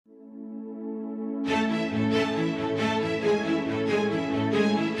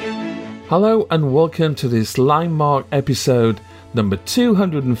Hello and welcome to this landmark episode number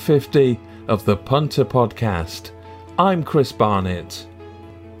 250 of the Punter Podcast. I'm Chris Barnett.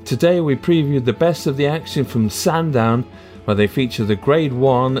 Today we preview the best of the action from Sandown, where they feature the Grade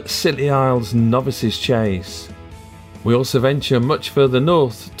 1 Scilly Isles Novices Chase. We also venture much further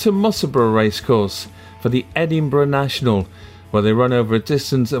north to Musselburgh Racecourse for the Edinburgh National, where they run over a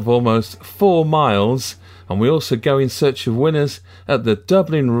distance of almost 4 miles, and we also go in search of winners at the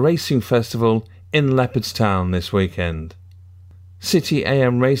Dublin Racing Festival in Leopardstown this weekend. City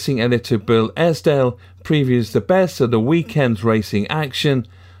AM Racing editor Bill Esdale previews the best of the weekend's racing action,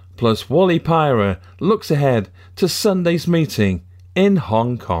 plus Wally Pyra looks ahead to Sunday's meeting in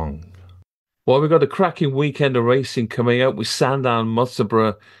Hong Kong. Well, we've got a cracking weekend of racing coming up with Sandown,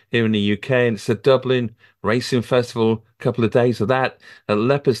 Musselburgh here in the UK, and it's the Dublin Racing Festival, a couple of days of that at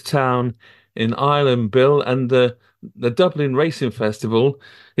Leopardstown in Ireland, Bill. And the Dublin Racing Festival,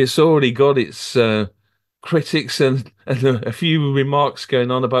 it's already got its critics and a few remarks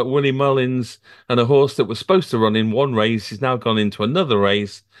going on about Willie Mullins and a horse that was supposed to run in one race. He's now gone into another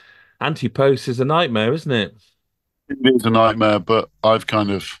race. Anti-post is a nightmare, isn't it? It is a nightmare, but I've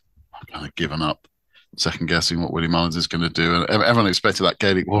kind of given up second guessing what Willie Mullins is going to do. And everyone expected that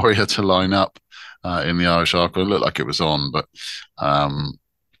Gaelic Warrior to line up in the Irish Arkle. It looked like it was on, but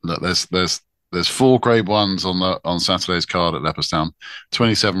look, there's 4 Grade 1s on Saturday's card at Leopardstown,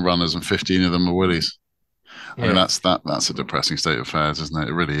 27 runners and 15 of them are Willies. Yeah. I mean, that's a depressing state of affairs, isn't it?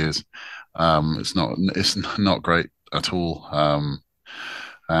 It really is. It's not great at all.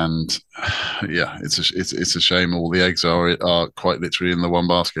 And yeah, it's a shame. All the eggs are quite literally in the one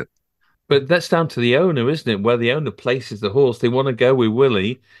basket. But that's down to the owner, isn't it? Where the owner places the horse, they want to go with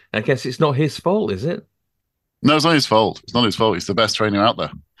Willie. I guess it's not his fault, is it? No, it's not his fault. It's not his fault. He's the best trainer out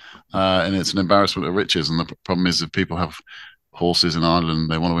there. And it's an embarrassment of riches. And the problem is, if people have horses in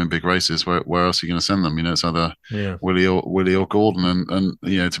Ireland, they want to win big races, where else are you going to send them? You know, it's either Willie or Gordon. And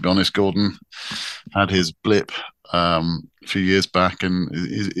you know, to be honest, Gordon had his blip a few years back and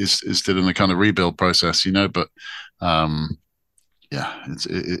is still in the kind of rebuild process, you know, but yeah,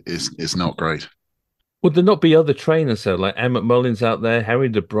 it's not great. Would there not be other trainers though, like Emmett Mullins out there, Harry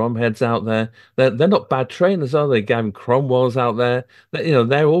de Bromhead's out there? They're not bad trainers, are they? Gavin Cromwell's out there.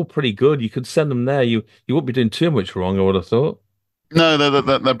 They're all pretty good. You could send them there. You wouldn't be doing too much wrong, I would have thought. No,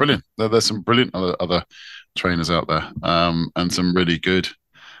 they're brilliant. There's some brilliant other trainers out there, and some really good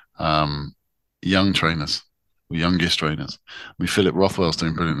young trainers. Youngest trainers. I mean, Philip Rothwell's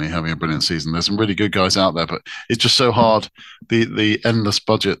doing brilliantly, having a brilliant season. There's some really good guys out there, but it's just so hard. The endless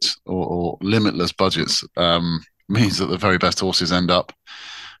budgets or limitless budgets means that the very best horses end up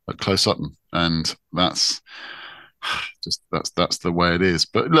at Close Sutton, and that's the way it is.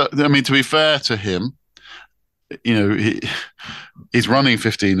 But look, I mean, to be fair to him, you know, he's running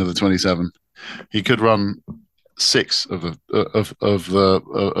 15 of the 27. He could run 6 of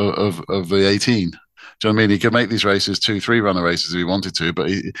the 18. Do you know what I mean? He could make these races 2-3 runner races if he wanted to, but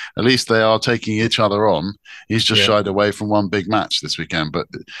at least they are taking each other on. He's just shied away from one big match this weekend. But,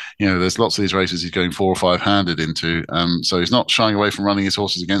 you know, there's lots of these races he's going 4 or 5 handed into. So he's not shying away from running his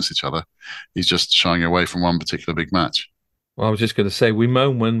horses against each other. He's just shying away from one particular big match. Well, I was just going to say, we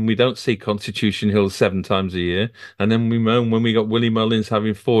moan when we don't see Constitution Hill 7 times a year. And then we moan when we got Willie Mullins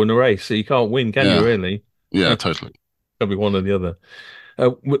having 4 in a race. So you can't win, can you, really? Yeah, totally. Got to be one or the other.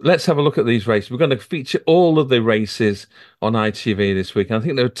 Let's have a look at these races. We're going to feature all of the races on ITV this week. And I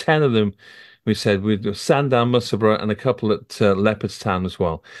think there are 10 of them, we said, with Sandown, Musselburgh, and a couple at Leopardstown as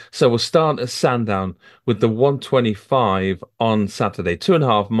well. So we'll start at Sandown with the 125 on Saturday,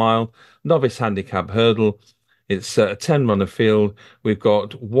 2.5 mile novice handicap hurdle. It's a 10-runner field. We've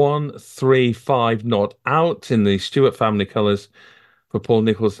got 1, 3, 5 not out in the Stewart family colours for Paul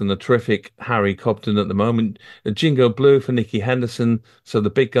Nicholls and the terrific Harry Cobden at the moment. Jingo Blue for Nicky Henderson. So the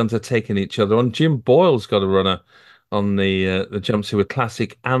big guns are taking each other on. Jim Boyle's got a runner on the jumpsuit with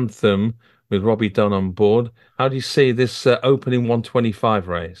Classic Anthem with Robbie Dunn on board. How do you see this opening 125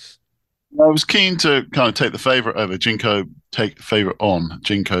 race? I was keen to kind of take the favourite over Jinko, take the favourite on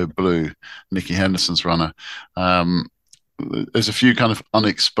Jinko Blue, Nicky Henderson's runner. There's a few kind of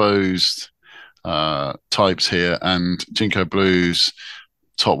unexposed types here, and Jinko Blue's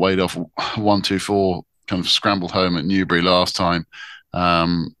top weight off 124 kind of scrambled home at Newbury last time,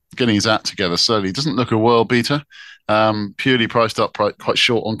 getting his act together slowly. Doesn't look a world beater, purely priced up quite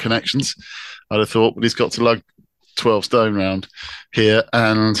short on connections, I'd have thought, but he's got to lug 12 stone round here,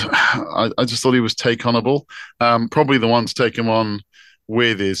 and I just thought he was take-onable. Probably the one to take him on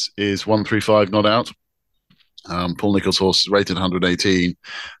with is 135 not out. Paul Nicholls' horse is rated 118.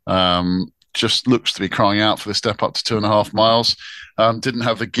 just looks to be crying out for the step up to 2.5 miles. Didn't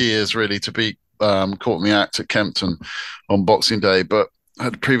have the gears really to beat Caught in the Act at Kempton on Boxing Day, but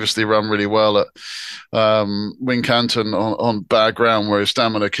had previously run really well at Wincanton on bad ground where his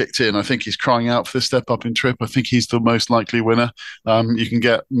stamina kicked in. I think he's crying out for the step up in trip. I think he's the most likely winner. You can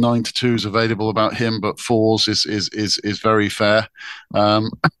get 9-2s available about him, but 4s is very fair. I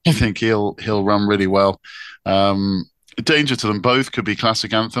think he'll run really well. Danger to them both could be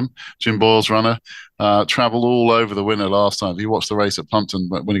Classic Anthem, Jim Boyle's runner. Travelled all over the winner last time. If you watched the race at Plumpton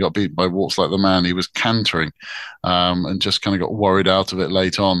when he got beat by Walks Like the Man, he was cantering and just kind of got worried out of it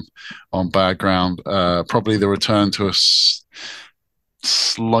late on bad ground. Probably the return to a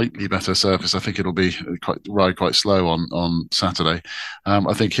slightly better surface. I think it'll be quite slow on Saturday.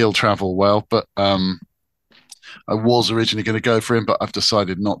 I think he'll travel well, but I was originally going to go for him, but I've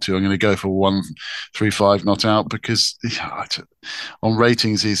decided not to. I'm going to go for 135 not out because on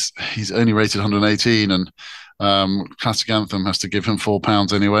ratings he's only rated 118, and Classic Anthem has to give him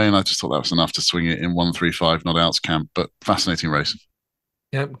 £4 anyway, and I just thought that was enough to swing it in 135 not outs camp. But fascinating race.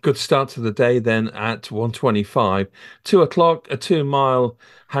 Yeah, good start to the day then at 125. 2 o'clock, a 2-mile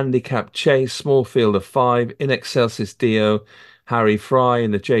handicap chase, small field of 5, In Excelsis Dio, Harry Fry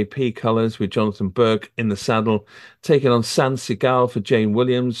in the JP colours with Jonathan Burke in the saddle, taking on San Seagal for Jane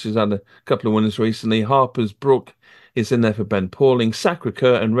Williams, who's had a couple of winners recently. Harper's Brook is in there for Ben Pauling,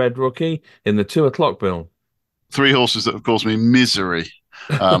 Sacre-Cœur and Red Rookie in the 2 o'clock bill. 3 horses that have caused me misery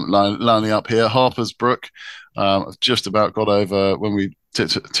lining up here. Harper's Brook, I've just about got over when we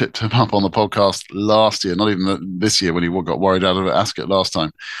tipped him up on the podcast last year, not even this year when he got worried out of it Ascot last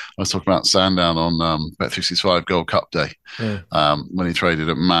time. I was talking about Sandown on Bet365 Gold Cup Day, when he traded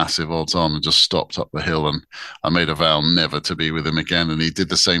at massive odds on and just stopped up the hill, and I made a vow never to be with him again, and he did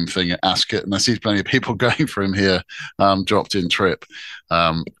the same thing at Ascot, and I see plenty of people going for him here, dropped in trip.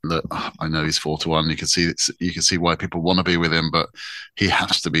 Look, I know he's 4-1. You can see why people want to be with him, but he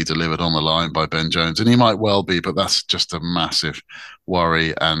has to be delivered on the line by Ben Jones, and he might well be, but that's just a massive worry.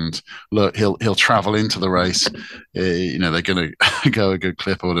 And look, he'll travel into the race. They're going to go a good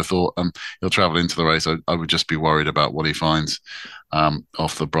clip, I would have thought. He'll travel into the race. I would just be worried about what he finds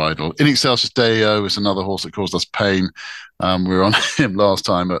off the bridle. In Excelsis Deo is another horse that caused us pain. We were on him last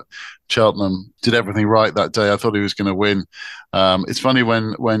time at Cheltenham. Did everything right that day. I thought he was going to win. It's funny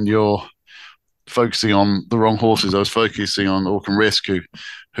when you're focusing on the wrong horses. I was focusing on Orcan Risk, who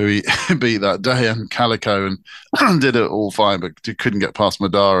he beat that day, and Calico, and did it all fine, but couldn't get past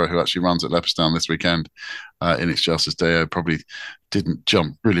Madara, who actually runs at Leopardstown this weekend. In Excelsis Deo probably didn't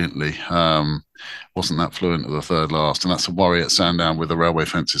jump brilliantly. Wasn't that fluent at the third last, and that's a worry at Sandown with the railway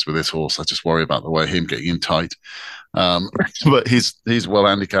fences with this horse. I just worry about the way him getting in tight. But he's well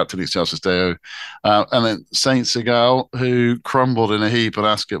handicapped in Excelsis Deo. And then Saint Seagal, who crumbled in a heap at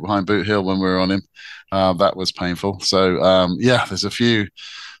Ascot behind Boot Hill when we were on him. That was painful. So, there's a few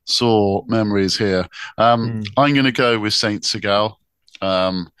sore memories here. I'm going to go with Saint Seagal.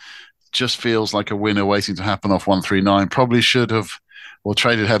 Just feels like a winner waiting to happen off 139. Probably should have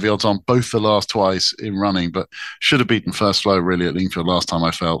traded heavy odds on both the last twice in running, but should have beaten First Flow really at Lingfield last time,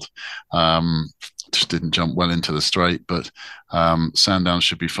 I felt. Just didn't jump well into the straight, but Sandown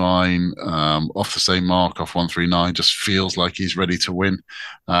should be fine. Off the same mark, off 139, just feels like he's ready to win.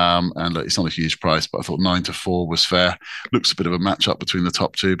 And it's not a huge price, but I thought 9-4 was fair. Looks a bit of a match-up between the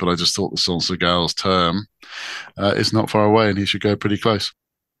top two, but I just thought the Saint Seagal's term is not far away, and he should go pretty close.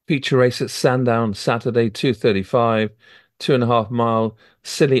 Feature race at Sandown, Saturday, 2:35, 2.5-mile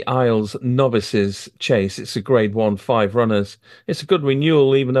Scilly Isles Novices Chase. It's a Grade 1, 5 runners. It's a good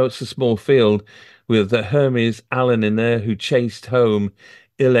renewal, even though it's a small field, with Hermes Allen in there, who chased home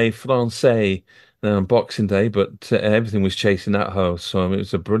Il Est Français on Boxing Day, but everything was chasing that horse, so it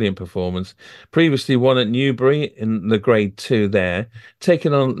was a brilliant performance. Previously won at Newbury in the Grade 2 there,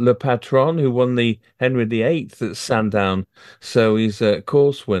 taking on Le Patron, who won the Henry VIII at Sandown, so he's a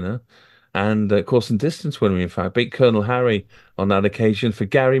course winner. And course and distance winner, in fact, beat Colonel Harry on that occasion. For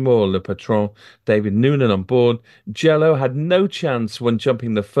Gary Moore, Le Patron, David Noonan on board. Jello had no chance when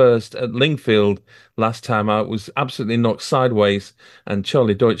jumping the first at Lingfield last time out, was absolutely knocked sideways, and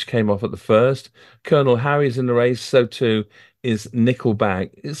Charlie Deutsch came off at the first. Colonel Harry's in the race, so too is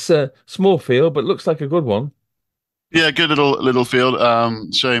Nickelback. It's a small field, but looks like a good one. Yeah, good little field.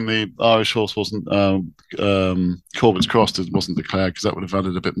 Shame the Irish horse wasn't Corbin's Cross wasn't declared, because that would have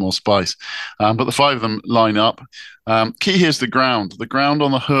added a bit more spice. But the 5 of them line up. Key here's the ground. The ground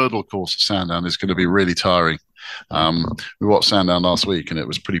on the hurdle course at Sandown is going to be really tiring. We watched Sandown last week, and it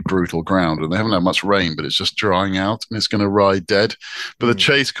was pretty brutal ground, and they haven't had much rain, but it's just drying out, and it's going to ride dead. But the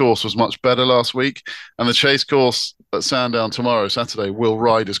chase course was much better last week, and the chase course at Sandown tomorrow, Saturday, will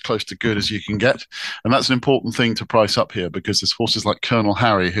ride as close to good as you can get, and that's an important thing to price up here because there's horses like Colonel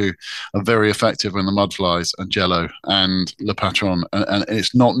Harry who are very effective when the mud flies, and Jello and Le Patron, and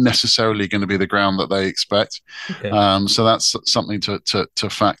it's not necessarily going to be the ground that they expect. Okay. So that's something to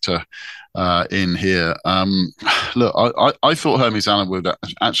factor in here. Look, I thought Hermes Allen would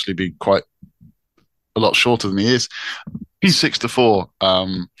actually be quite a lot shorter than he is. He's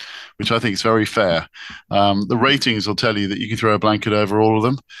 6-4, which I think is very fair. The ratings will tell you that you can throw a blanket over all of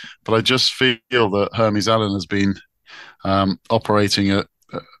them, but I just feel that Hermes Allen has been operating at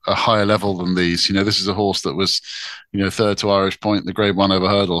a higher level than these. This is a horse that was, third to Irish Point, the Grade 1 over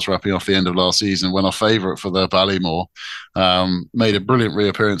hurdles, wrapping off the end of last season, went off favourite for the Ballymore, made a brilliant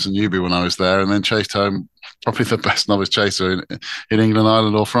reappearance in Newbury when I was there, and then chased home probably the best novice chaser in England,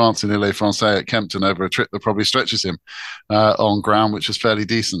 Ireland, or France in Ile Francais at Kempton over a trip that probably stretches him on ground, which is fairly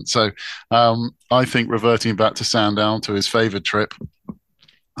decent. So I think reverting back to Sandown, to his favoured trip,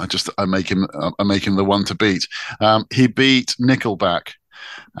 I make him the one to beat. He beat Nickelback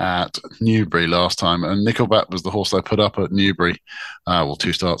at Newbury last time, and Nickelback was the horse I put up at Newbury,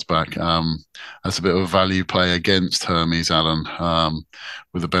 2 starts back. That's a bit of a value play against Hermes Allen,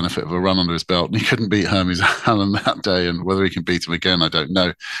 with the benefit of a run under his belt. And he couldn't beat Hermes Allen that day, and whether he can beat him again, I don't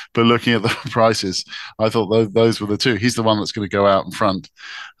know. But looking at the prices, I thought those were the two. He's the one that's going to go out in front.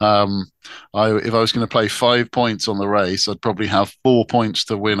 If I was going to play 5 points on the race, I'd probably have 4 points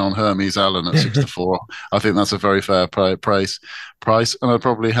to win on Hermes Allen at 6-4. I think that's a very fair price, and I'd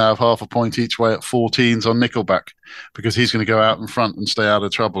probably have half a point each way at 14s on Nickelback, because he's going to go out in front and stay out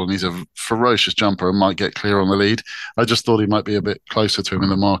of trouble, and he's a ferocious jumper and might get clear on the lead. I just thought he might be a bit closer to him in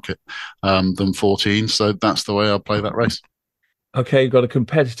the market than 14, so that's the way I'll play that race. Okay, you've got a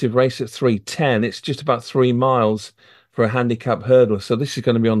competitive race at 3:10. It's just about 3 miles for a handicap hurdle. So this is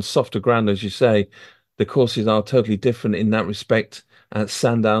going to be on softer ground, as you say. The courses are totally different in that respect at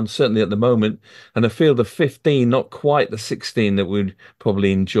Sandown, certainly at the moment. And a field of 15, not quite the 16 that we'd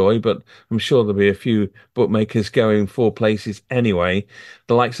probably enjoy, but I'm sure there'll be a few bookmakers going 4 places anyway.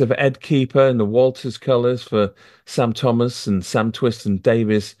 The likes of Ed Keeper and the Walters colours for Sam Thomas and Sam Twist and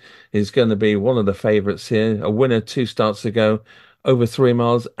Davis is going to be one of the favourites here. A winner 2 starts ago, over 3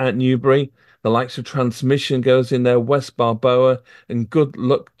 miles at Newbury. The likes of Transmission goes in there, West Barboa and Good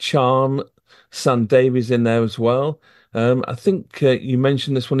Luck Charm. Sam Davies in there as well. I think you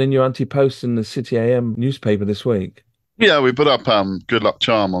mentioned this one in your anti-post in the City AM newspaper this week. Yeah, we put up Good Luck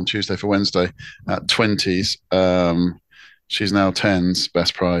Charm on Tuesday for Wednesday at 20s. She's now 10s,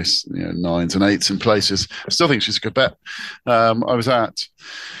 best price, 9s and 8s in places. I still think she's a good bet. I was at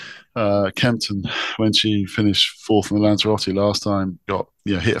Kempton when she finished 4th in the Lanzarote last time,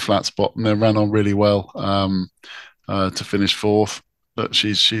 hit a flat spot and then ran on really well to finish 4th. But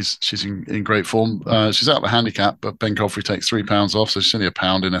she's in great form. She's out of the handicap, but Ben Godfrey takes £3 off, so she's only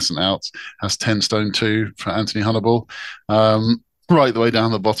 £1 in Essence Outs. Has 10 stone 2 for Anthony Hunnable. Right the way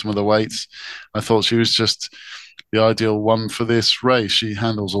down the bottom of the weights. I thought she was just the ideal one for this race. She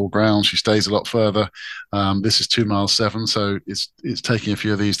handles all ground. She stays a lot further. This is 2 miles 7, so it's taking a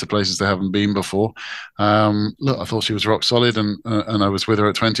few of these to places they haven't been before. Look, I thought she was rock solid, and I was with her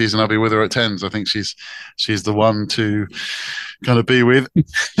at 20s, and I'll be with her at 10s. I think she's the one to kind of be with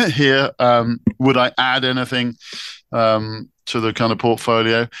here. Would I add anything to the kind of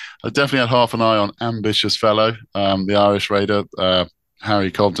portfolio? I definitely had half an eye on Ambitious Fellow, the Irish Raider.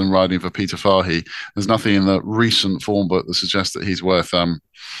 Harry Cobden riding for Peter Fahey. There's nothing in the recent form book that suggests that he's worth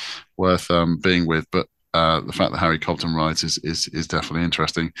being with, but the fact that Harry Cobden rides is definitely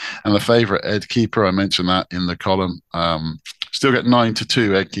interesting. And the favourite, Ed Keeper, I mentioned that in the column. Still get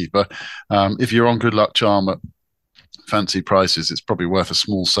 9-2 Ed Keeper. If you're on Good Luck Charm at fancy prices, it's probably worth a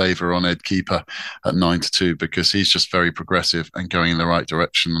small saver on Ed Keeper at 9-2, because he's just very progressive and going in the right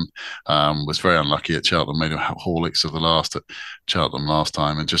direction. Was very unlucky at Cheltenham, made a Horlicks of the last at Cheltenham last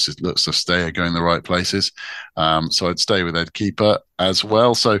time, and just it looks to stay going the right places. So I'd stay with Ed Keeper as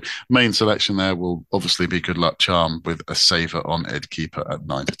well. So main selection there will obviously be Good Luck Charm with a saver on Ed Keeper at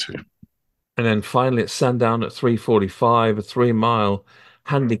 9-2. And then finally at Sandown at 3:45, a 3 mile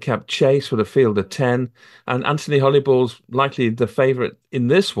handicap chase with a field of 10. And Anthony Hollyball's likely the favourite in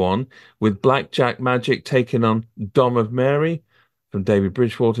this one, with Blackjack Magic taking on Dom of Mary from David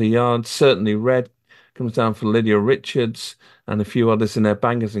Bridgewater Yard. Certainly Red comes down for Lydia Richards, and a few others in there,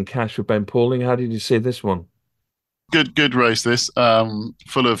 Bangers and Cash for Ben Pauling. How did you see this one? good race. This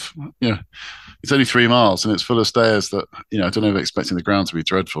full of it's only 3 miles and it's full of stairs that I don't know if they're expecting the ground to be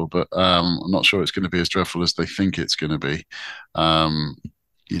dreadful, but I'm not sure it's going to be as dreadful as they think it's going to be. Um,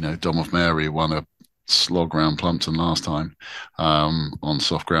 Dom of Mary won a slog round Plumpton last time on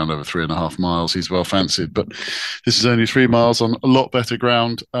soft ground over 3.5 miles. He's well fancied, but this is only 3 miles on a lot better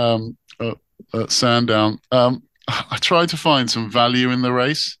ground at Sandown. I tried to find some value in the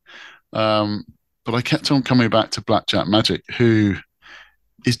race, but I kept on coming back to Blackjack Magic, who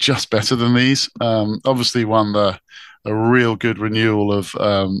is just better than these. Obviously, won a real good renewal of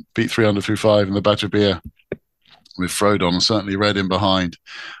beat 300 through 5 in the Badger Beer with Frodon, and certainly read him behind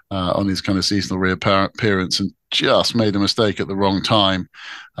on his kind of seasonal reappearance, and just made a mistake at the wrong time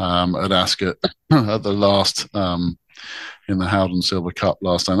at Ascot at the last in the Howden Silver Cup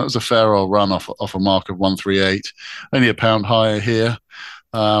last time. That was a fair old run off a mark of 138, only a pound higher here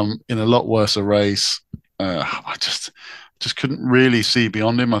in a lot worse a race. I just couldn't really see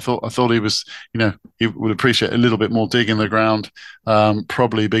beyond him. I thought he was, he would appreciate a little bit more dig in the ground.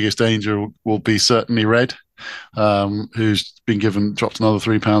 Probably biggest danger will be certainly Red, who's been dropped another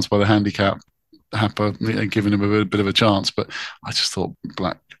 £3 by the handicap happer, giving him a bit of a chance. But I just thought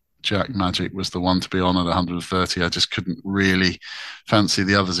Blackjack Magic was the one to be on at 130. I just couldn't really fancy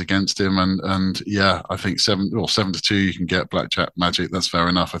the others against him. And yeah, I think 7-2 you can get Blackjack Magic. That's fair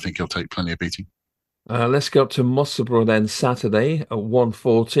enough. I think he'll take plenty of beating. Let's go up to Musselburgh then Saturday at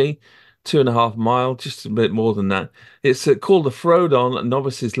 140, 2.5 mile, just a bit more than that. It's called the Frodon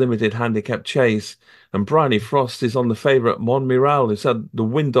Novices Limited Handicap Chase, and Bryony Frost is on the favourite Monmiral, who's had the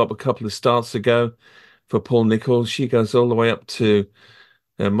wind up a couple of starts ago for Paul Nicholls. She goes all the way up to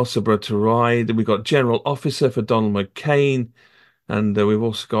Musselburgh to ride. We've got General Officer for Donald McCain, and we've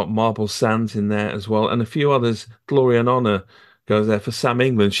also got Marble Sands in there as well, and a few others. Glory and Honour goes there for Sam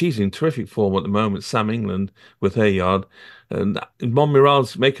England. She's in terrific form at the moment, Sam England, with her yard. And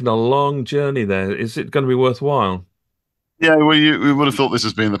Monmiral's making a long journey there. Is it going to be worthwhile? Yeah, well, we would have thought this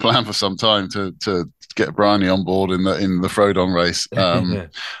has been the plan for some time to get Bryony on board in the Frodon race,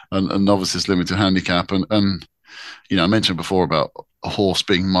 and Novices Limited Handicap, and I mentioned before about a horse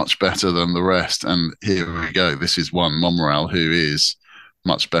being much better than the rest, and here we go. This is one Monmiral who is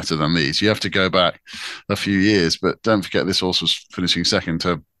much better than these. You have to go back a few years, but don't forget this horse was finishing second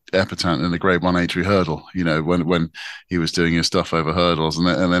to Epitant in the Grade 1 A3 hurdle, when he was doing his stuff over hurdles, and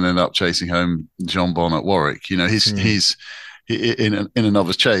then ended up chasing home John Bon at Warwick. He's in a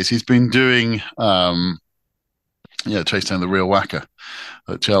novice chase. He's been doing chase down the Real Whacker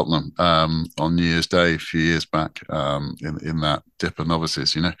at Cheltenham on New Year's Day a few years back in that Dipper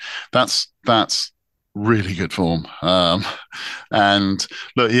Novices. That's really good form. And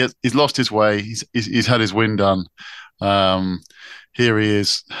look, he's lost his way. He's had his win done. Here he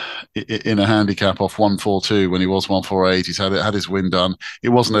is in a handicap off 142 when he was 148. He's had his win done. It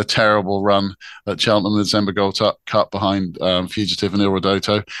wasn't a terrible run at Cheltenham, the December Gold Cup behind Fugitive and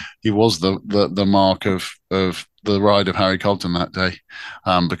Iridoto. He was the mark of the ride of Harry Colton that day,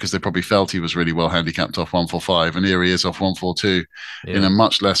 because they probably felt he was really well handicapped off 145, and here he is off 142 in a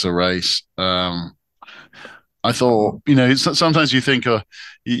much lesser race. I thought, sometimes you think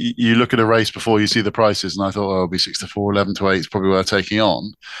you look at a race before you see the prices, and I thought, it'll be 6-4, 11-8. It's probably worth taking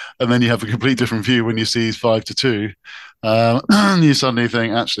on, and then you have a complete different view when you see he's 5-2. And you suddenly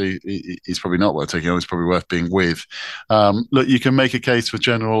think, actually, he's probably not worth taking on. It's probably worth being with. Look, you can make a case for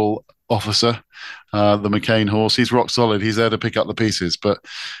General Officer, the McCain horse. He's rock solid. He's there to pick up the pieces, but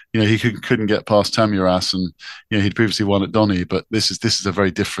he couldn't get past Tamuras, and he'd previously won at Donny. But this is a very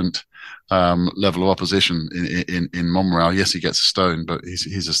different level of opposition in Monmiral. Yes, he gets a stone, but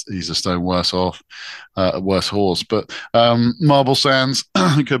he's a stone worse off, a worse horse. But Marble Sands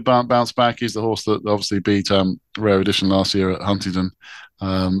could bounce back. He's the horse that obviously beat Rare Edition last year at Huntingdon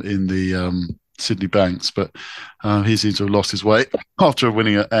in the Sydney Banks, but he seems to have lost his way after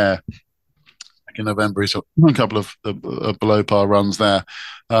winning at Ayr in November. He's got a couple of below par runs there,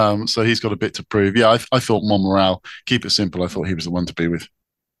 so he's got a bit to prove. Yeah, I thought Monmiral, keep it simple. I thought he was the one to be with.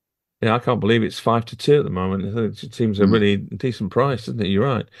 Yeah, I can't believe it's 5-2 at the moment. It seems a really decent price, doesn't it? You're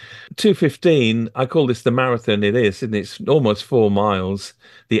right. 215. I call this the marathon. It is, isn't it? It's almost 4 miles.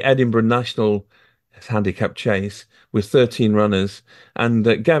 The Edinburgh National Handicap Chase with 13 runners,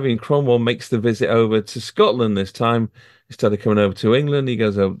 and Gavin Cromwell makes the visit over to Scotland this time. Instead of coming over to England, he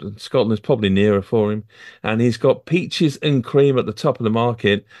goes over to Scotland. Is probably nearer for him, and he's got Peaches and Cream at the top of the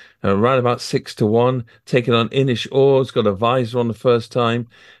market, around about 6-1, taking on Inish Orr's got a visor on the first time.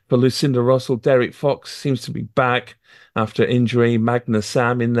 For Lucinda Russell, Derek Fox seems to be back after injury. Magna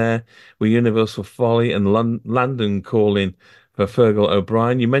Sam in there with Universal Folly, and London Calling for Fergal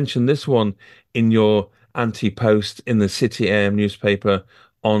O'Brien. You mentioned this one in your anti-post in the City AM newspaper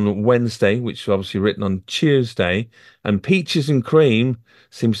on Wednesday, which was obviously written on Tuesday. And Peaches and Cream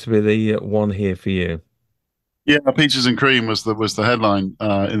seems to be the one here for you. Yeah, peaches and cream was the headline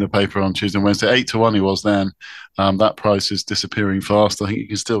in the paper on Tuesday and Wednesday. 8 to 1 he was then. That price is disappearing fast. I think you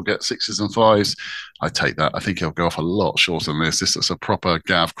can still get sixes and fives. I take that. I think he'll go off a lot shorter than this. This is a proper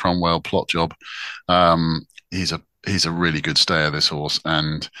Gav Cromwell plot job. He's a really good stayer, this horse,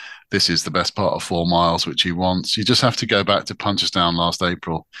 and this is the best part of 4 miles, which he wants. You just have to go back to Punchestown last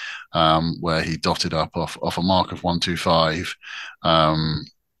April, where he dotted up off a mark of 125.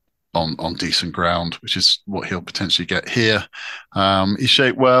 On decent ground, which is what he'll potentially get here. He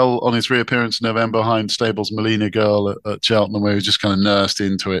shaped well on his reappearance in November behind Stable's Melina Girl at Cheltenham, where he was just kind of nursed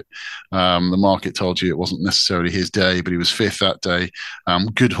into it. The market told you it wasn't necessarily his day, but he was fifth that day.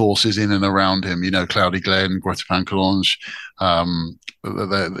 Good horses in and around him, Cloudy Glen, Greta Pancalange.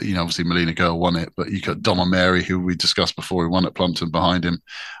 Obviously Melina Girl won it, but you got Dom and Mary, who we discussed before, who won at Plumpton behind him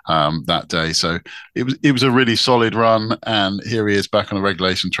that day. So it was a really solid run, and here he is back on a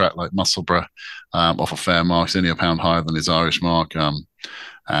regulation track like Musselburgh, off a fair mark. He's only a pound higher than his Irish mark,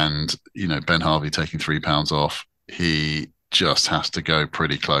 and Ben Harvey taking £3 off. He just has to go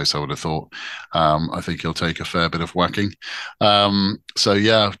pretty close, I would have thought. I think he'll take a fair bit of whacking. So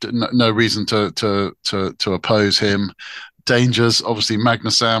yeah, no reason to oppose him. Dangers, obviously Magna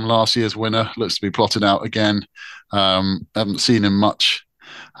Sam, last year's winner, looks to be plotted out again. Haven't seen him much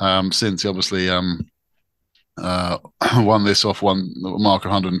since he obviously won this off one mark of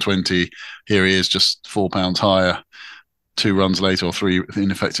 120. Here he is, just £4 higher. 2 runs later, or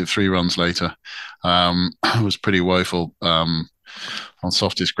ineffective 3 runs later. Was pretty woeful on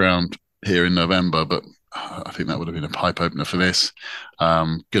softest ground here in November, but I think that would have been a pipe opener for this.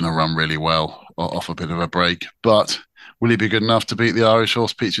 Gonna run really well off a bit of a break, but will he be good enough to beat the Irish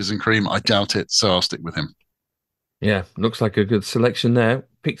horse Peaches and Cream? I doubt it, so I'll stick with him. Yeah, looks like a good selection there.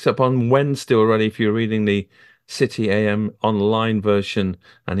 Picks up on Wednesday already if you're reading the City AM online version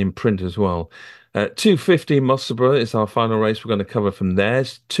and in print as well. 250 Musselburgh is our final race we're going to cover from there.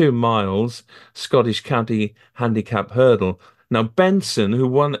 It's 2 miles, Scottish County Handicap Hurdle. Now, Benson, who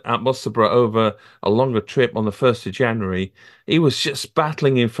won at Musselburgh over a longer trip on the 1st of January, he was just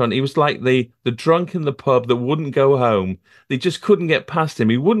battling in front. He was like the drunk in the pub that wouldn't go home. They just couldn't get past him.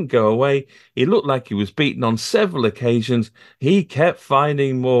 He wouldn't go away. He looked like he was beaten on several occasions. He kept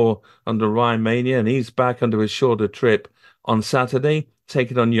finding more under Ryan Mania, and he's back under his shorter trip on Saturday,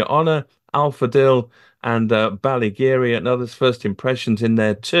 taking on Your Honour, Alpha Dill, and Ballygeary and others' first impressions in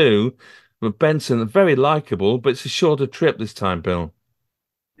there too. But Benson, very likable, but it's a shorter trip this time, Bill.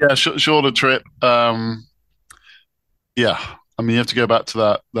 Yeah, shorter trip. Yeah, I mean you have to go back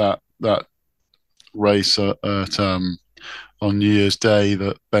to that race on New Year's Day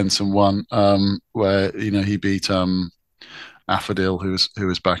that Benson won, where he beat Affadil, who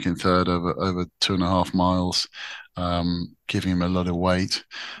was back in third over 2.5 miles, giving him a lot of weight.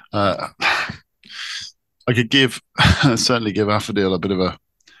 I could certainly give Affadil a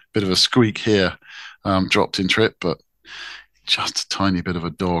bit of a squeak here, dropped in trip, but just a tiny bit of a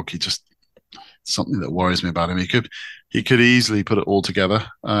dog. He just something that worries me about him. He could easily put it all together,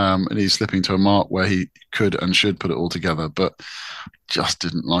 and he's slipping to a mark where he could and should put it all together, but just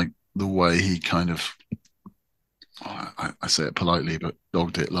didn't like the way he kind of. I say it politely, but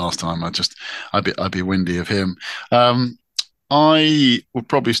dogged it last time. I'd be windy of him. I would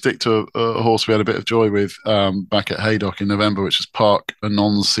probably stick to a horse we had a bit of joy with back at Haydock in November, which was Park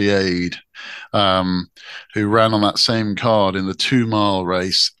Annonciade, who ran on that same card in the 2 mile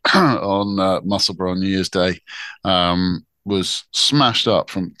race on Musselburgh on New Year's Day. Was smashed up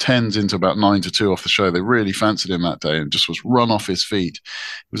from tens into about 9 to 2 off the show. They really fancied him that day and just was run off his feet.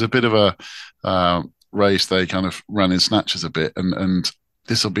 It was a bit of a race. They kind of ran in snatches a bit, and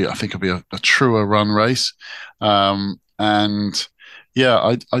this will be, I think, a truer run race. And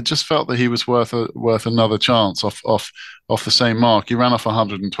yeah, I just felt that he was worth another chance off the same mark. He ran off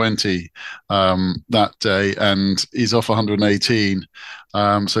 120 that day, and he's off 118.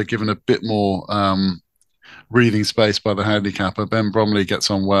 So given a bit more breathing space by the handicapper, Ben Bromley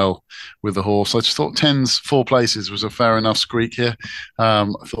gets on well with the horse. I just thought 10's 4 places was a fair enough squeak here. I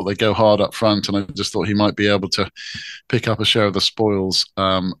thought they go hard up front, and I just thought he might be able to pick up a share of the spoils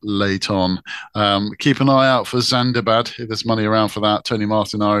late on. Keep an eye out for Zandabad if there's money around for that. Tony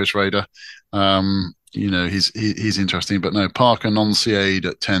Martin, Irish Raider. He's interesting, but no, Parker Annonciade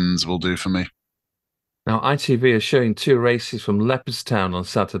at 10's will do for me. Now, ITV are showing 2 races from Leopardstown on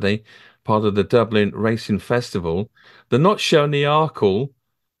Saturday, part of the Dublin Racing Festival. They're not showing the Arkle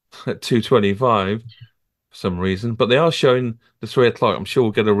at 2:25 for some reason, but they are showing the 3 o'clock. I'm sure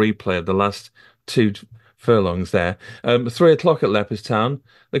we'll get a replay of the last 2 furlongs there. 3 o'clock at Leopardstown.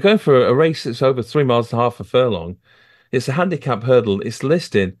 They're going for a race that's over 3 miles and a half a furlong. It's a handicap hurdle. It's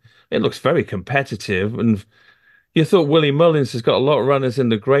listed. It looks very competitive. And you thought Willie Mullins has got a lot of runners in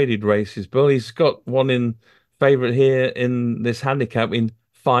the graded races, but he's got one in favourite here in this handicap in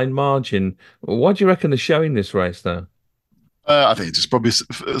fine margin. What do you reckon of showing this race, though? I think it just probably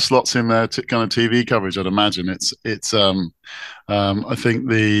slots in there, kind of TV coverage. I'd imagine I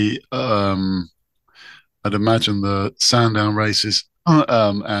think I'd imagine the Sandown races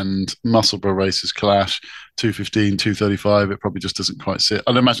and Musselburgh races clash. 2:15, 2:35. It probably just doesn't quite sit.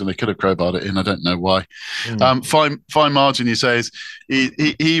 I'd imagine they could have crowbarred it in. I don't know why. Fine margin, you say, is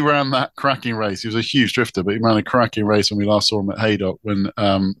he ran that cracking race. He was a huge drifter, but he ran a cracking race when we last saw him at Haydock when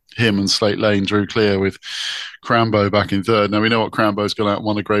him and Slate Lane drew clear with Crambo back in third. Now we know what Crambo's gone out and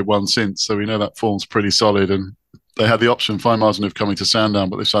won a Grade 1 since, so we know that form's pretty solid. And they had the option, fine margin, of coming to Sandown,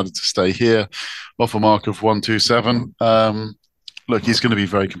 but they decided to stay here off a mark of 1:27. Look, he's going to be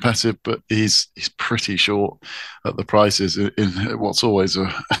very competitive, but he's pretty short at the prices in what's always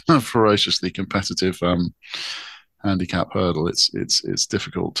a ferociously competitive handicap hurdle. It's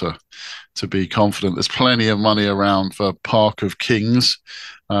difficult to be confident. There's plenty of money around for Park of Kings.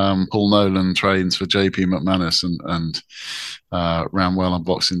 Paul Nolan trains for JP McManus and ran well on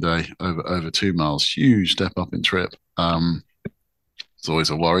Boxing Day over 2 miles. Huge step up in trip. It's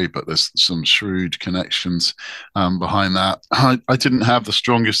always a worry, but there's some shrewd connections behind that. I didn't have the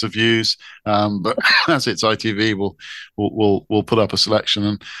strongest of views, but as it's ITV, we'll put up a selection,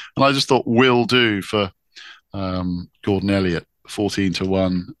 and I just thought Will Do for Gordon Elliott,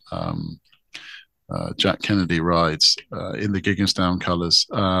 14-1. Jack Kennedy rides in the Gigginstown colours.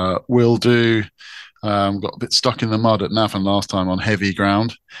 Will Do. Got a bit stuck in the mud at Navan last time on heavy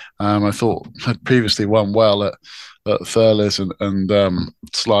ground. I thought had previously won well at Thurles and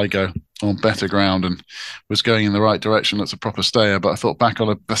Sligo on better ground and was going in the right direction. That's a proper stayer, but I thought back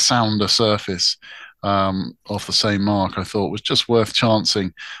on a sounder surface off the same mark, I thought was just worth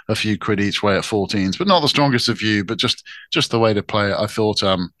chancing a few quid each way at 14s, but not the strongest of view, but just the way to play it. I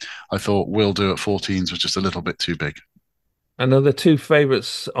thought Will Do at 14s was just a little bit too big. And the two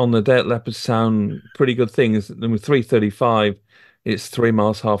favourites on the day at Leopardstown, pretty good things. Number 3:35, it's 3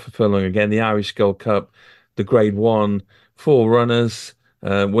 miles half a furlong again. The Irish Gold Cup, the Grade 1, 4 runners.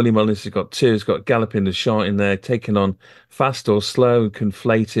 Willie Mullins has got 2. He's got Galloping the Shot in there, taking on Fast or Slow,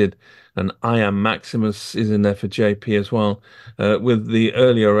 Conflated, and I Am Maximus is in there for JP as well. With the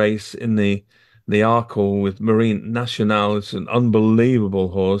earlier race in the Arkle with Marine Nationale, it's an unbelievable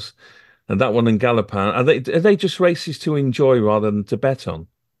horse. And that one in Galopin, are they just races to enjoy rather than to bet on?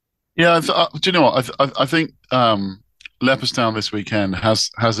 Yeah, do you know what? I think Leopardstown this weekend has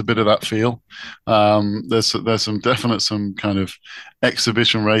a bit of that feel. There's some kind of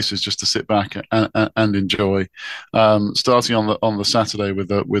exhibition races just to sit back and enjoy. Starting on the Saturday with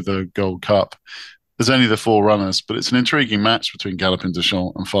the Gold Cup. There's only the 4 runners, but it's an intriguing match between Gallopin Des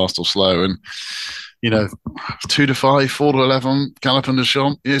Champs and Fast or Slow. And 2-5, 4-11, Gallopin Des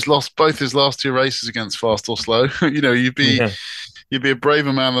Champs. He's lost both his last 2 races against Fast or Slow. You'd be a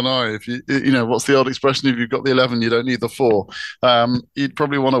braver man than I if what's the old expression? If you've got the 11, you don't need the 4. You'd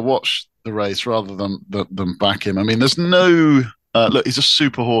probably want to watch the race rather than back him. I mean, there's no look. He's a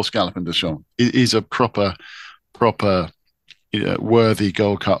super horse, Gallopin Des Champs. He's a proper worthy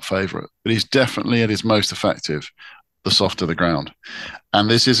Gold Cup favourite, but he's definitely at his most effective the softer the ground. And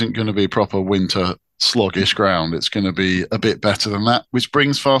this isn't going to be proper winter sluggish ground. It's going to be a bit better than that, which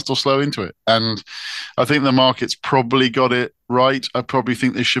brings Fast or Slow into it. And I think the market's probably got it right. I probably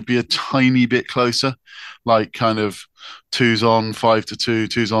think they should be a tiny bit closer, like kind of 2s on 5-2,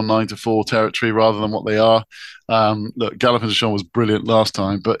 2s on 9-4 territory rather than what they are. Look, Gallopin Des Champs was brilliant last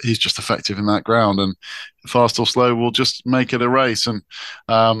time, but he's just effective in that ground, and Fast or Slow will just make it a race. And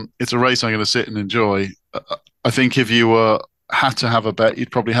it's a race I'm going to sit and enjoy. I think if you had to have a bet,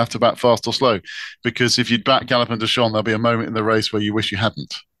 you'd probably have to back Fast or Slow, because if you'd back Gallopin Des Champs, there'll be a moment in the race where you wish you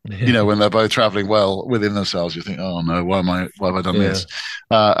hadn't. When they're both travelling well within themselves, you think, oh no, why have I done this?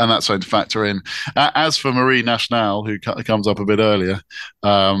 And that's going to factor in. As for Marine Nationale, who comes up a bit earlier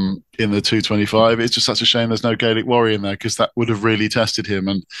in the 2:25, it's just such a shame there's no Gaelic Warrior in there, because that would have really tested him.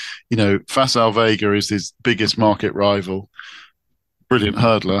 And Facile Vega is his biggest market rival. Brilliant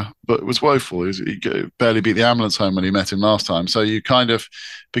hurdler, but it was woeful. He barely beat the ambulance home when he met him last time. So you kind of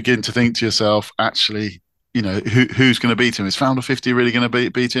begin to think to yourself, actually, who's going to beat him? Is Founder 50 really going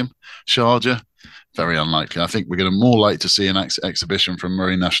to beat him? Sharjah? Very unlikely. I think we're going to more like to see an exhibition from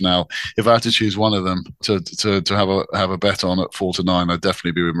Marine Nationale. If I had to choose one of them to have a bet on at 4-9, I'd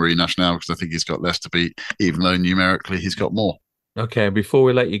definitely be with Marine Nationale, because I think he's got less to beat, even though numerically he's got more. Okay, before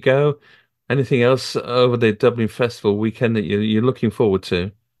we let you go, Anything else over the Dublin Festival weekend that you're looking forward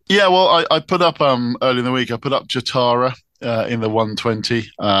to? Yeah, well, I put up early in the week. I put up Jatara in the 120.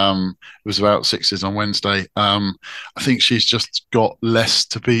 It was about sixes on Wednesday. I think she's just got less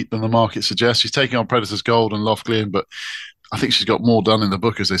to beat than the market suggests. She's taking on Predators Gold and Loughlin, but I think she's got more done in the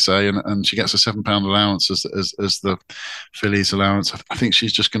book, as they say, and she gets a £7 allowance as the fillies allowance. I think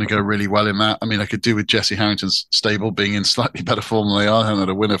she's just going to go really well in that. I mean, I could do with Jesse Harrington's stable being in slightly better form than they are. I haven't had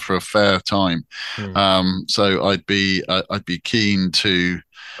a winner for a fair time, so I'd be keen to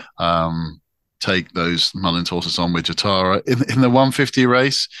take those Mullins horses on with Jatara in the 150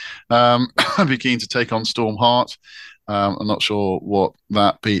 race. I'd be keen to take on Storm Heart. I'm not sure what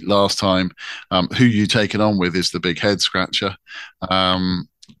that beat last time. Who you take it on with is the big head scratcher.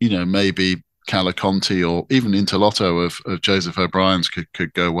 Maybe Calaconti or even Interlotto of Joseph O'Brien's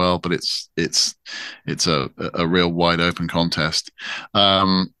could go well, but it's a real wide open contest.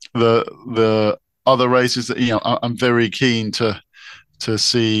 The other races that I'm very keen to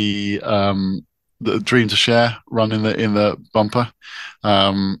see the Dream to Share run in the bumper.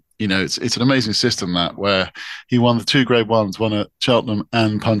 It's an amazing system that where he won the two Grade Ones, won at Cheltenham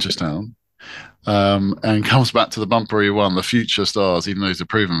and Punchestown, and comes back to the bumper he won, the Future Stars, even though he's a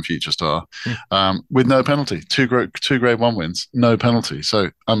proven Future Star, with no penalty. Two Grade One wins, no penalty. So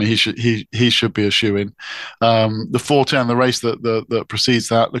I mean, he should be a shoe-in. The 410, the race that precedes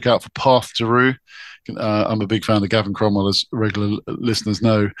that, look out for Path to Rue. I'm a big fan of Gavin Cromwell, as regular listeners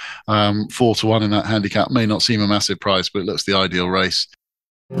know. 4-1 in that handicap may not seem a massive price, but it looks the ideal race.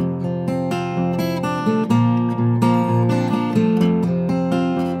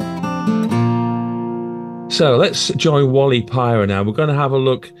 So let's join Wally Pyra now. We're going to have a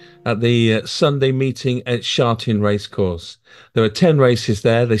look at the Sunday meeting at Shartin Racecourse. There are 10 races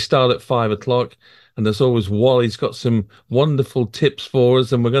there. They start at 5 o'clock. And as always, Wally's got some wonderful tips for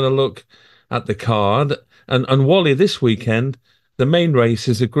us. And we're going to look at the card. And Wally, this weekend, the main race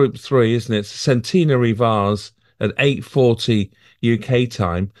is a Group 3, isn't it? It's Centenary Vase at 8:40 UK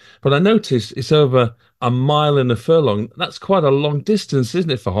time. But I noticed it's over a mile and a furlong. That's quite a long distance,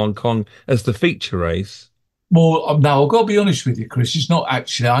 isn't it, for Hong Kong as the feature race? Well, no, I've got to be honest with you, Chris. It's not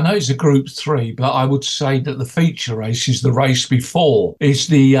actually. I know it's a Group 3, but I would say that the feature race is the race before. It's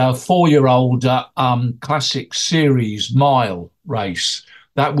the 4-year-old Classic Series mile race.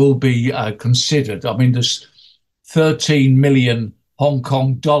 That will be considered. I mean, there's 13 million Hong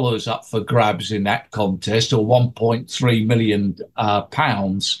Kong dollars up for grabs in that contest, or 1.3 million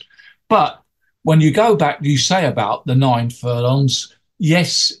pounds. But when you go back, you say about the 9 furlongs,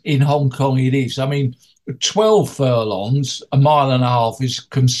 yes, in Hong Kong it is. I mean, 12 furlongs, a mile and a half, is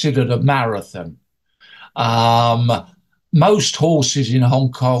considered a marathon. Most horses in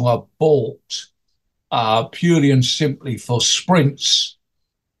Hong Kong are bought purely and simply for sprints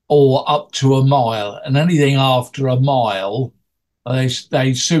or up to a mile, and anything after a mile,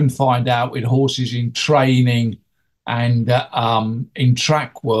 they soon find out with horses in training and in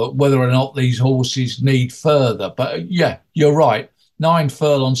track work whether or not these horses need further. But yeah, you're right. 9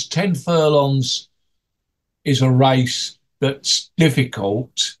 furlongs, 10 furlongs is a race that's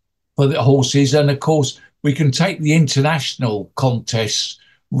difficult for the horses. And of course, we can take the international contests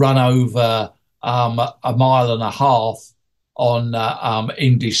run over a mile and a half on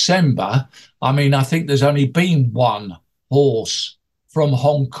in December. I mean, I think there's only been one horse from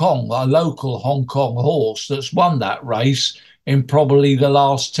Hong Kong, a local Hong Kong horse, that's won that race in probably the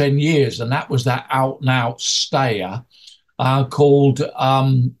last 10 years. And that was that out-and-out stayer called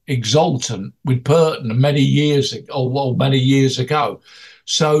Exultant with Purton many years ago.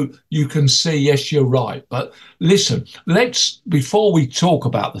 So you can see, yes, you're right. But listen, before we talk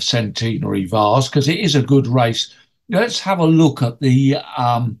about the Centenary Vase, because it is a good race, let's have a look at the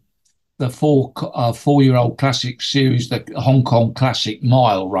 4-year-old Classic Series, the Hong Kong Classic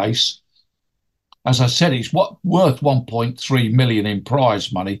Mile race. As I said, it's worth 1.3 million in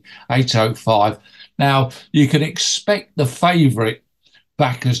prize money, 805. Now, you can expect the favourite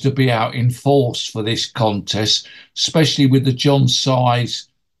backers to be out in force for this contest, especially with the John Size,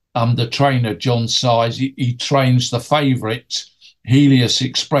 the trainer John Size. He trains the favourite, Helios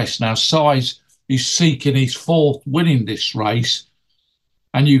Express. Now, Size is seeking his 4th win in this race,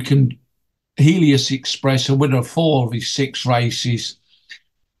 and Helios Express, a winner of 4 of his 6 races,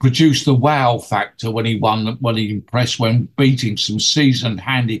 produced the wow factor when he impressed when beating some seasoned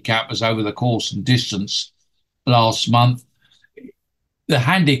handicappers over the course and distance last month. The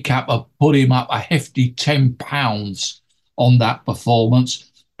handicapper put him up a hefty £10 on that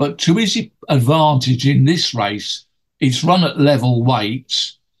performance. But to his advantage in this race, it's run at level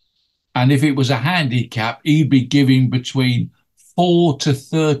weights. And if it was a handicap, he'd be giving between 34 to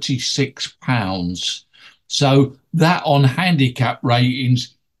 36 pounds. So that on handicap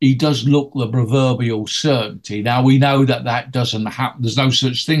ratings, he does look the proverbial certainty. Now we know that that doesn't happen. There's no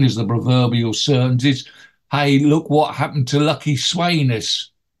such thing as the proverbial certainties. Hey, look what happened to Lucky Swainus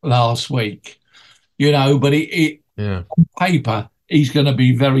last week, but Yeah. on paper, he's going to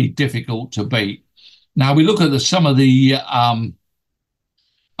be very difficult to beat. Now we look at some of the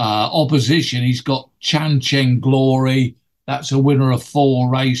opposition. He's got Chan Cheng Glory. That's a winner of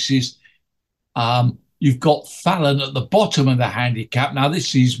 4 races. You've got Fallon at the bottom of the handicap. Now,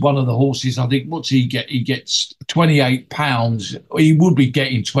 this is one of the horses, I think, what's he get? He gets £28. He would be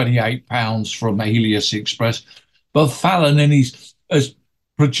getting £28 from Helios Express. But Fallon has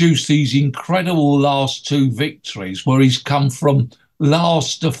produced these incredible last 2 victories where he's come from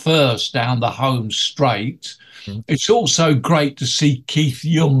last to first down the home straight. It's also great to see Keith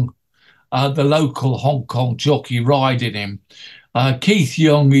Young, the local Hong Kong jockey, riding him. Keith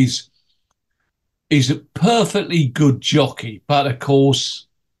Young is a perfectly good jockey, but of course,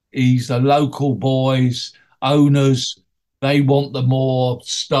 he's the local boys, owners. They want the more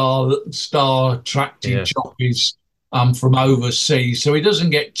star attracting jockeys from overseas, so he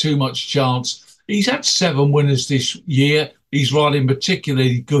doesn't get too much chance. He's had 7 winners this year. He's riding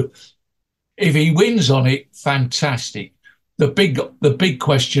particularly good. If he wins on it, fantastic. The big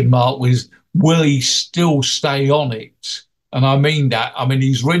question mark was, will he still stay on it? And I mean that. I mean,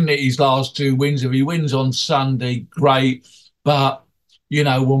 he's ridden it his last 2 wins. If he wins on Sunday, great. But,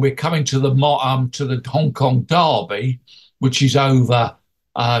 when we're coming to the Hong Kong Derby, which is over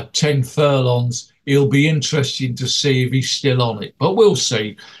 10 furlongs, it'll be interesting to see if he's still on it. But we'll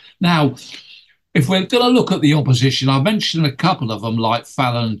see. Now, if we're going to look at the opposition, I mentioned a couple of them, like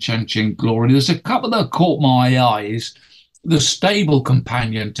Fallon and Chan Cheng Glory. There's a couple that caught my eyes. The stable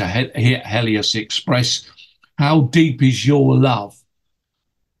companion to Helios Express, How Deep Is Your Love?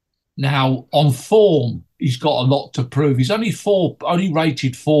 Now, on form, he's got a lot to prove. He's only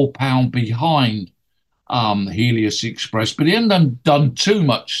rated £4 behind Helios Express, but he hasn't done too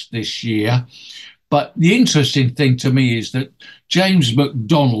much this year. But the interesting thing to me is that James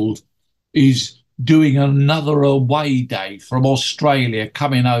McDonald is doing another away day from Australia,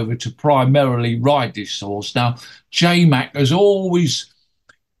 coming over to primarily ride this horse. Now, J-Mac has always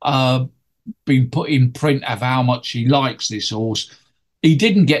been put in print of how much he likes this horse. He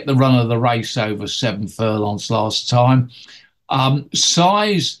didn't get the run of the race over 7 furlongs last time.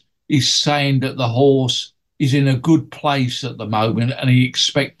 Size is saying that the horse is in a good place at the moment and he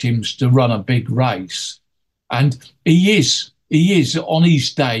expects him to run a big race. And he is on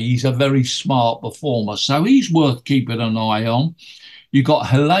his day. He's a very smart performer. So he's worth keeping an eye on. You've got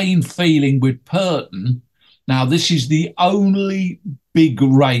Helene Feeling with Purton. Now, this is the only big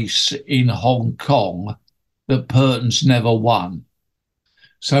race in Hong Kong that Purton's never won.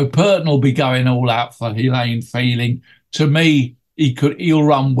 So Purton will be going all out for Helene Feeling. To me, he'll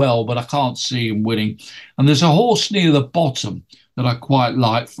run well, but I can't see him winning. And there's a horse near the bottom that I quite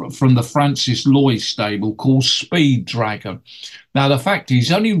like from the Francis Lloyd stable called Speed Dragon. Now, the fact is,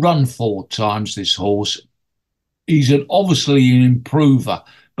 he's only run 4 times, this horse. He's obviously an improver.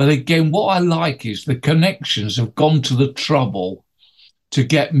 But again, what I like is the connections have gone to the trouble to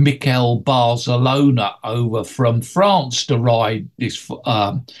get Mikel Barcelona over from France to ride this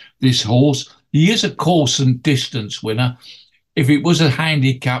horse. He is a course and distance winner. If it was a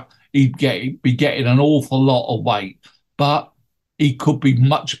handicap, he'd be getting an awful lot of weight. But he could be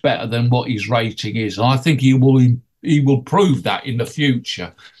much better than what his rating is. And I think he will prove that in the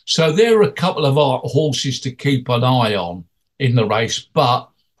future. So there are a couple of horses to keep an eye on in the race. But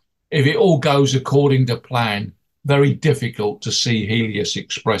if it all goes according to plan, very difficult to see Helios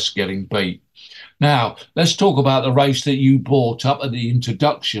Express getting beat. Now, let's talk about the race that you brought up at the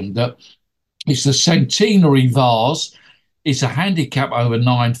introduction. That it's the Centenary Vase. It's a handicap over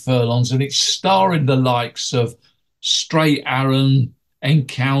 9 furlongs, and it's starring the likes of Straight Aaron,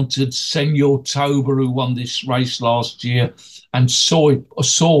 Encountered, Senor Toba, who won this race last year, and Sword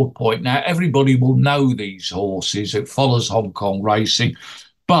Point. Now, everybody will know these horses. It follows Hong Kong racing.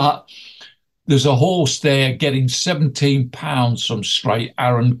 But there's a horse there getting £17 from Straight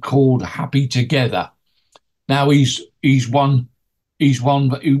Aaron called Happy Together. Now, he's going for his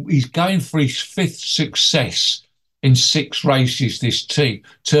 5th success in 6 races this term.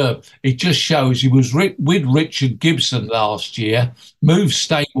 It just shows he was with Richard Gibson last year, moved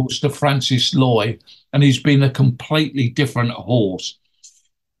stables to Francis Lloyd, and he's been a completely different horse.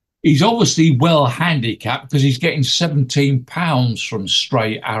 He's obviously well handicapped because he's getting £17 from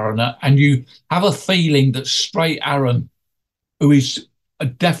Straight Aaron, and you have a feeling that Straight Aaron, who is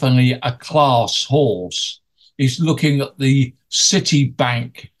definitely a class horse, is looking at the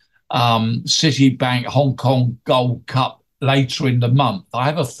Citibank Hong Kong Gold Cup later in the month. I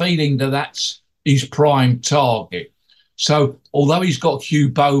have a feeling that that's his prime target. So although he's got Hugh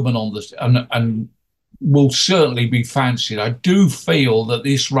Bowman on this and will certainly be fancied, I do feel that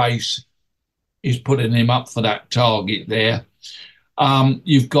this race is putting him up for that target there.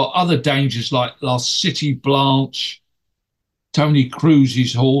 You've got other dangers like Lost City Blanche. Tony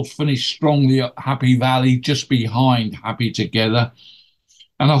Cruz's horse finished strongly at Happy Valley, just behind Happy Together.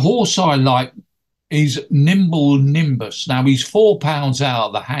 And a horse I like is Nimble Nimbus. Now, he's £4 out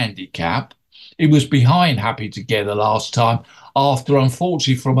of the handicap. He was behind Happy Together last time after,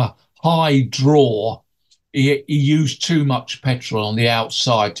 unfortunately, from a high draw, he used too much petrol on the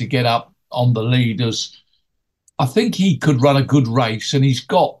outside to get up on the leaders. I think he could run a good race, and he's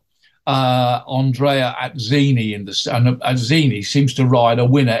got Andrea Azzini and Azzini seems to ride a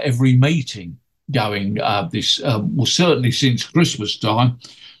winner every meeting going certainly since Christmas time.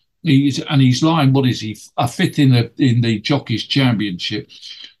 He's lying, what is he, a fifth in the Jockeys Championship.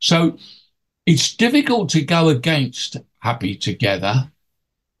 So it's difficult to go against Happy Together.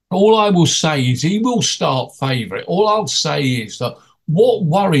 All I will say is he will start favourite. All I'll say is that what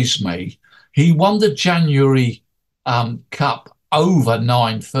worries me, he won the January Cup over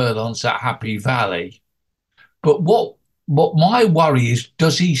 9 furlongs at Happy Valley. But what my worry is,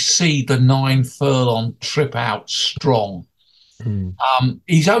 does he see the 9 furlong trip out strong?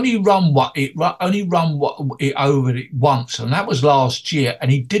 He's only run it over it once, and that was last year, and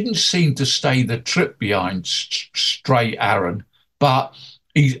he didn't seem to stay the trip behind Straight Aaron. But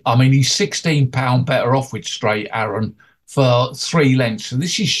he's £16 better off with Straight Aaron for 3 lengths. So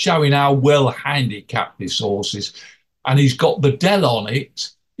this is showing how well handicapped this horse is. And he's got the Dell on it.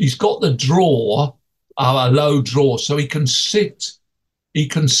 He's got the draw, a low draw, so he can sit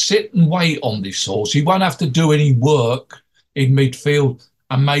and wait on this horse. He won't have to do any work in midfield,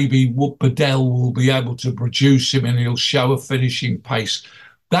 and maybe Bedell will be able to produce him and he'll show a finishing pace.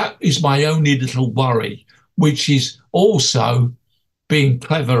 That is my only little worry, which is also being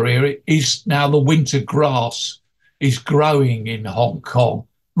clever here, is now the winter grass is growing in Hong Kong.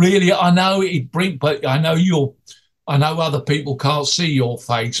 Really, I know but I know other people can't see your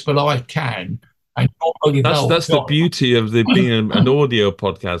face, but I can. And that's the beauty of being an audio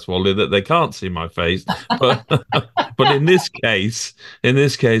podcast, Wally, that they can't see my face. But but in this case,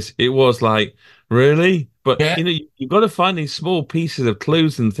 it was like, really? But yeah. You've got to find these small pieces of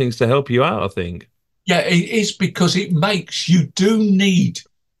clues and things to help you out, I think. Yeah, it is, because it makes you do need,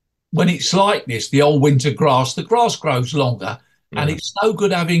 when it's like this, the old winter grass, the grass grows longer. And it's no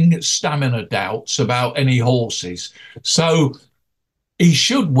good having stamina doubts about any horses. So he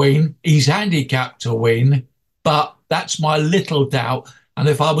should win. He's handicapped to win, but that's my little doubt. And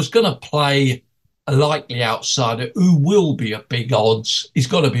if I was going to play a likely outsider who will be at big odds, he's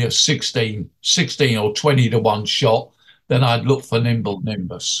got to be a 16 or 20 to 1 shot, then I'd look for Nimble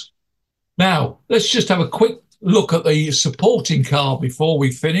Nimbus. Now, let's just have a quick look at the supporting card before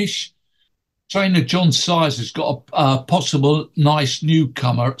we finish. Trainer John Sizer's got a possible nice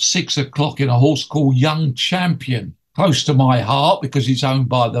newcomer at 6 o'clock in a horse called Young Champion, close to my heart because it's owned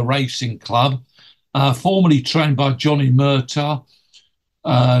by the Racing Club, formerly trained by Johnny Murtagh,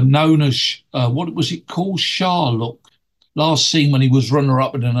 known as, what was it called? Charlotte. Last seen when he was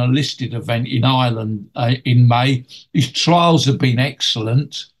runner-up at an enlisted event in Ireland in May. His trials have been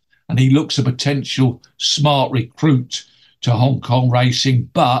excellent, and he looks a potential smart recruit to Hong Kong racing,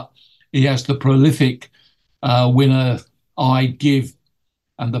 but he has the prolific winner I Give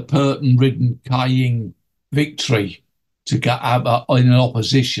and the Purton-ridden Kaying Victory to get out in an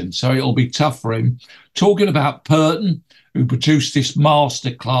opposition. So it'll be tough for him. Talking about Purton, who produced this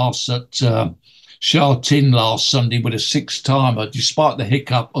masterclass at Sha Tin last Sunday with a 6-timer, despite the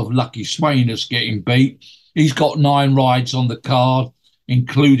hiccup of Lucky Swainers getting beat. He's got 9 rides on the card,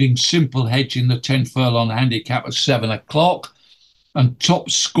 including Simple Hedge in the 10 furlong handicap at 7 o'clock. And Top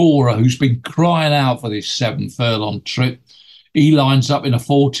Scorer, who's been crying out for this 7 furlong trip, he lines up in a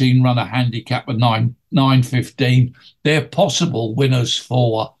 14-runner handicap at 9.15. They're possible winners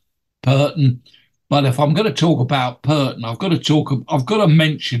for Purton. But if I'm going to talk about Purton, I've got to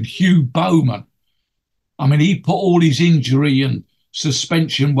mention Hugh Bowman. I mean, he put all his injury and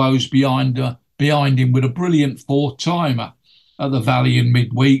suspension woes behind him with a brilliant 4-timer at the Valley in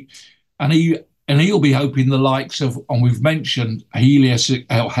midweek, and he'll be hoping the likes of, and we've mentioned Helios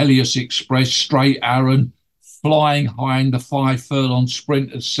Express, Straight Aaron, flying high in the 5 furlong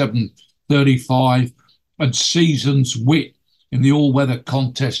sprint at 7.35, and Seasons Wit in the all-weather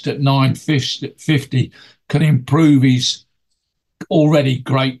contest at 9.50 can improve his already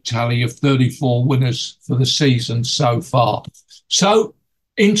great tally of 34 winners for the season so far. So,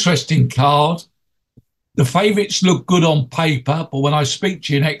 interesting card. The favourites look good on paper, but when I speak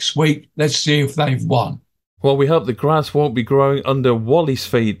to you next week, let's see if they've won. Well, we hope the grass won't be growing under Wally's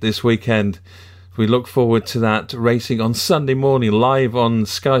feet this weekend. We look forward to that racing on Sunday morning live on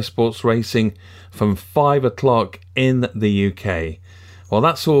Sky Sports Racing from 5 o'clock in the UK. Well,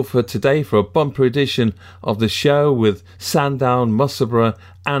 that's all for today for a bumper edition of the show with Sandown, Musselburgh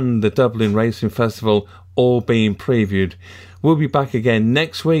and the Dublin Racing Festival all being previewed. We'll be back again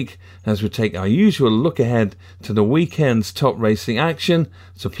next week as we take our usual look ahead to the weekend's top racing action,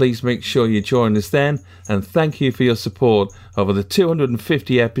 so please make sure you join us then, and thank you for your support over the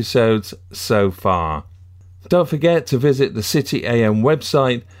 250 episodes so far. Don't forget to visit the City AM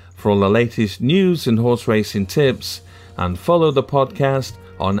website for all the latest news and horse racing tips, and follow the podcast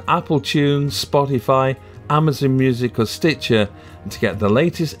on Apple Tunes, Spotify, Amazon Music or Stitcher to get the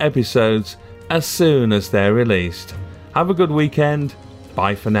latest episodes as soon as they're released. Have a good weekend.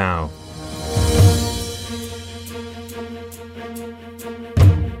 Bye for now.